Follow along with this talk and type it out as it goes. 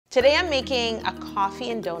Today I'm making a coffee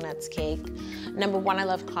and donuts cake. Number 1, I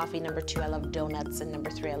love coffee. Number 2, I love donuts. And number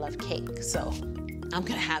 3, I love cake. So I'm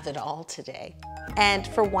gonna have it all today. And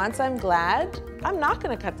for once, I'm glad I'm not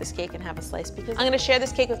gonna cut this cake and have a slice because I'm gonna share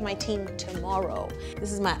this cake with my team tomorrow.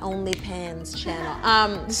 This is my OnlyPans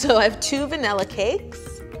channel. So I have 2 vanilla cakes.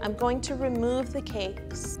 I'm going to remove the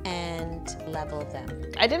cakes and level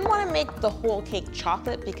them. I didn't want to make the whole cake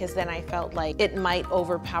chocolate because then I felt like it might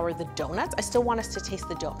overpower the donuts. I still want us to taste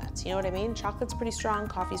the donuts, you know what I mean? Chocolate's pretty strong,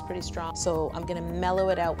 coffee's pretty strong. So I'm gonna mellow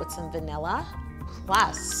it out with some vanilla.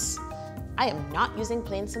 Plus, I am not using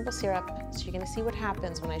plain simple syrup, so you're gonna see what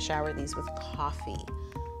happens when I shower these with coffee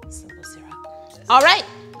simple syrup. All right.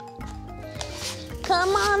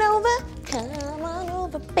 Come on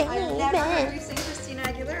over, baby. I've never heard you sing Christina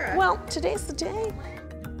Aguilera. Well, today's the day.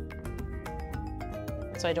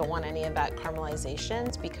 So I don't want any of that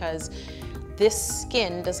caramelization because this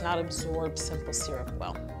skin does not absorb simple syrup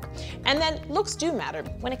well. And then looks do matter.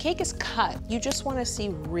 When a cake is cut, you just want to see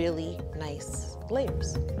really nice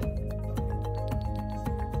layers.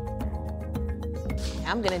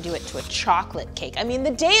 I'm gonna do it to a chocolate cake. I mean,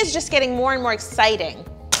 the day is just getting more and more exciting.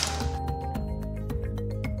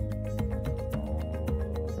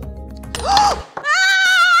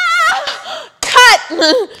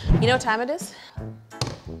 You know what time it is?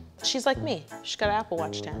 She's like me. She's got an Apple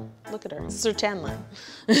Watch 10. Look at her. This is her 10 line.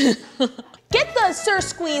 Get the Sir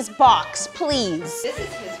Squeeze box, please. This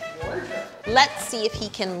is his wardrobe. Let's see if he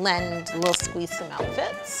can lend Lil Squeeze some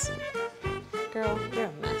outfits. Girl, you're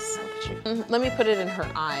a mess. Look at you. Let me put it in her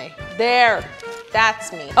eye. There.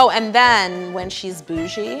 That's me. Oh, and then when she's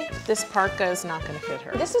bougie, this parka is not gonna fit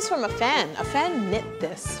her. This is from a fan. A fan knit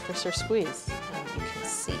this for Sir Squeeze. You can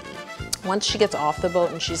see. Once she gets off the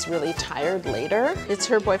boat and she's really tired later, it's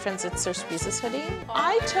her boyfriend's, it's Sir Squeeze's hoodie.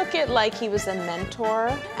 I took it like he was a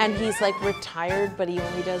mentor and he's like retired, but he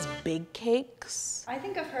only does big cakes. I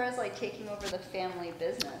think of her as like taking over the family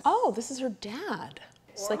business. Oh, this is her dad.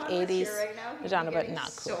 It's like 80s. Right now, Madonna, but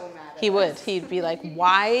not cool. So mad at he would. us. He'd be like,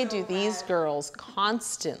 why do these girls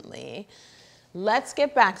constantly? Let's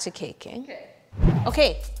get back to caking.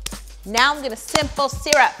 Okay, now I'm gonna simple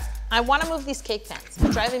syrup. I wanna move these cake pans.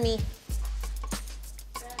 It's driving me.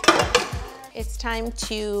 It's time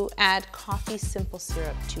to add coffee simple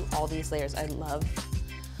syrup to all these layers. I love,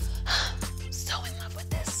 so in love with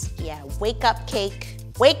this. Yeah, wake up cake,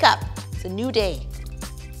 wake up. It's a new day.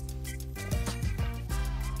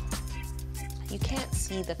 You can't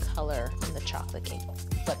see the color in the chocolate cake,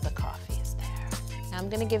 but the coffee is there. Now I'm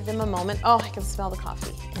gonna give them a moment. Oh, I can smell the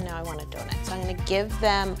coffee. And now I want a donut. So I'm gonna give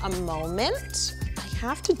them a moment. I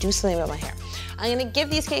have to do something about my hair. I'm gonna give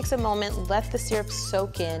these cakes a moment, let the syrup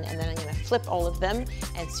soak in, and then I'm gonna flip all of them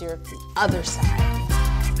and syrup the other side.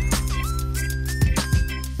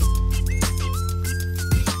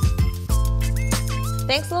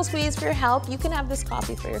 Thanks, Lil Squeeze, for your help. You can have this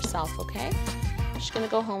coffee for yourself, okay? She's gonna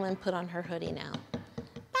go home and put on her hoodie now.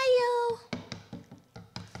 Bye, yo.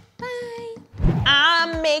 Bye.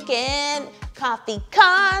 I'm making coffee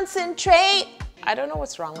concentrate. I don't know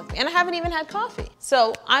what's wrong with me, and I haven't even had coffee.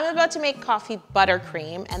 So I'm about to make coffee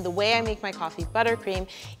buttercream, and the way I make my coffee buttercream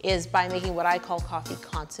is by making what I call coffee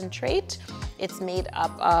concentrate. It's made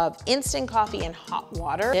up of instant coffee and hot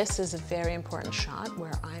water. This is a very important shot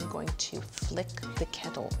where I'm going to flick the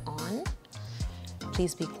kettle on.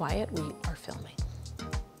 Please be quiet, we are filming.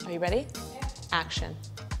 Are you ready? Yeah. Action.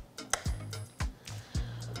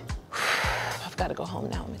 I've got to go home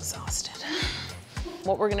now, I'm exhausted.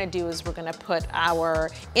 What we're gonna do is we're gonna put our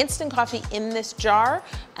instant coffee in this jar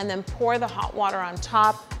and then pour the hot water on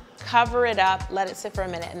top, cover it up, let it sit for a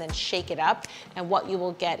minute, and then shake it up. And what you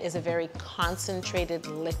will get is a very concentrated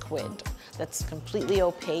liquid that's completely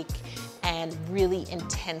opaque and really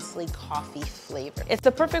intensely coffee flavored. It's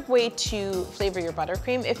the perfect way to flavor your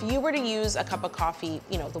buttercream. If you were to use a cup of coffee,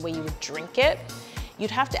 you know, the way you would drink it, you'd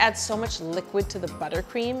have to add so much liquid to the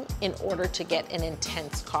buttercream in order to get an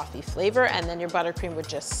intense coffee flavor, and then your buttercream would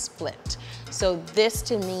just split. So this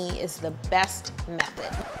to me is the best method.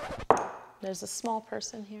 There's a small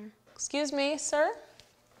person here. Excuse me, sir?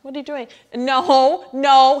 What are you doing? No,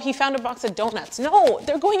 no, he found a box of donuts. No,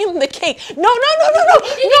 they're going in the cake. No, no, no, no, no,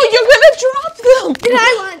 no, you're gonna drop them. And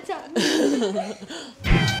I want some.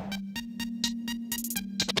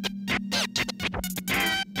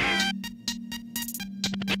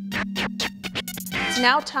 It's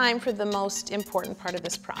now time for the most important part of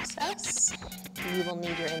this process. You will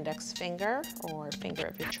need your index finger or finger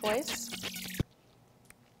of your choice.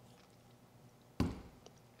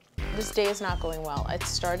 This day is not going well. It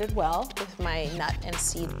started well with my nut and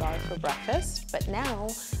seed bar for breakfast, but now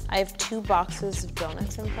I have 2 boxes of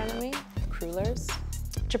donuts in front of me, crullers,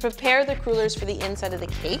 To prepare the crullers for the inside of the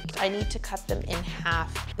cake, I need to cut them in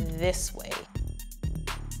half this way.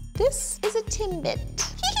 This is a Timbit.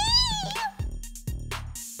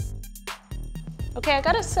 Okay, I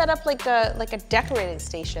gotta set up like a decorating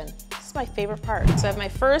station. This is my favorite part. So I have my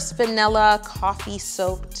first vanilla coffee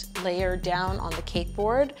soaked layer down on the cake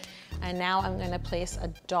board. And now I'm gonna place a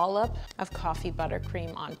dollop of coffee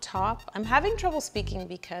buttercream on top. I'm having trouble speaking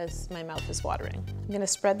because my mouth is watering. I'm gonna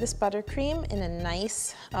spread this buttercream in a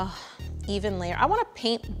nice, even layer. I wanna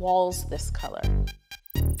paint walls this color.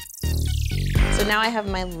 So now I have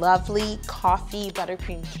my lovely coffee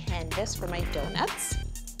buttercream canvas for my donuts.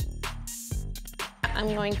 I'm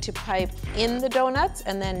going to pipe in the donuts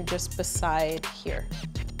and then just beside here.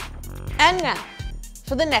 And now,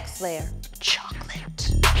 for the next layer, chocolate.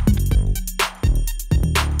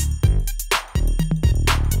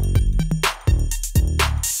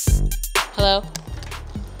 Hello?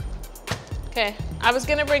 Okay, I was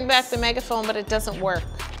gonna bring back the megaphone, but it doesn't work.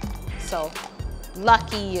 So,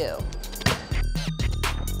 lucky you.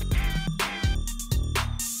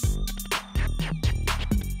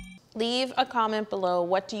 Leave a comment below.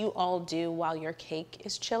 What do you all do while your cake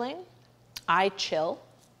is chilling? I chill.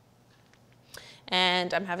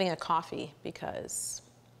 And I'm having a coffee because,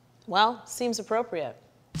 well, seems appropriate.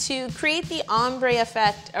 To create the ombre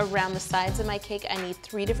effect around the sides of my cake, I need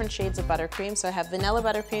 3 different shades of buttercream. So I have vanilla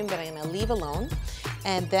buttercream that I'm gonna leave alone.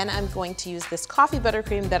 And then I'm going to use this coffee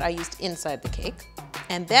buttercream that I used inside the cake.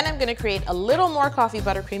 And then I'm gonna create a little more coffee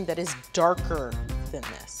buttercream that is darker than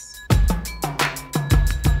this.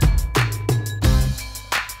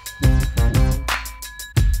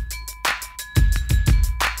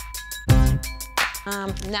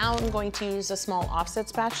 Now I'm going to use a small offset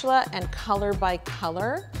spatula and color by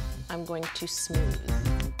color, I'm going to smooth.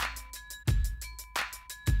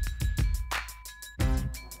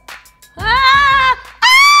 Ah!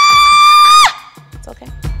 Ah! It's okay.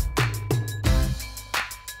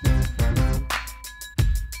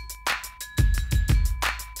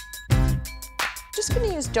 Just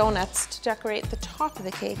gonna use donuts to decorate the top of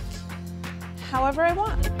the cake however I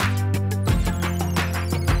want.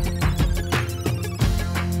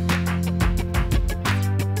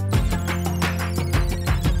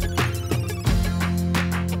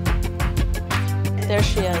 There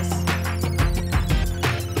she is.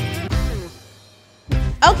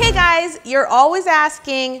 Okay guys, you're always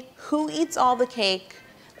asking who eats all the cake.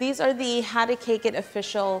 These are the How to Cake It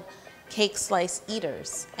official cake slice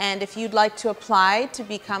eaters. And if you'd like to apply to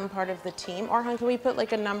become part of the team, Orhan, can we put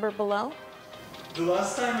like a number below? The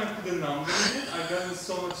last time I put a number in it, I got in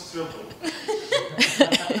so much trouble.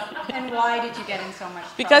 And why did you get in so much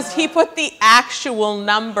trouble? Because he put the actual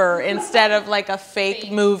number instead of like a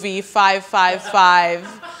fake movie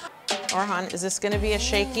 555. Orhan, is this gonna be as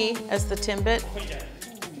shaky as the Timbit?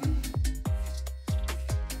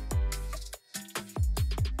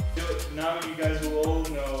 Now you guys will all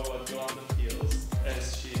know what Yolanda feels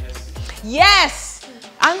as she has to. Yes!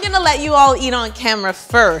 I'm gonna let you all eat on camera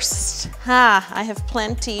first. I have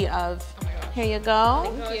plenty of, here you go.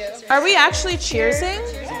 Thank you. Are we actually cheersing?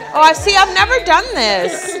 Oh, I see, I've never done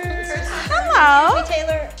this. Hello.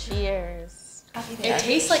 Taylor. Cheers. It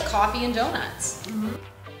tastes like coffee and donuts.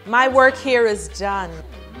 My work here is done.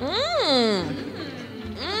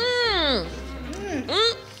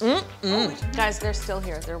 Guys, they're still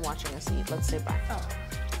here. They're watching us eat. Let's say bye.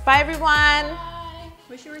 Bye, everyone.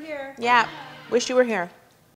 Wish you were here. Yeah, wish you were here.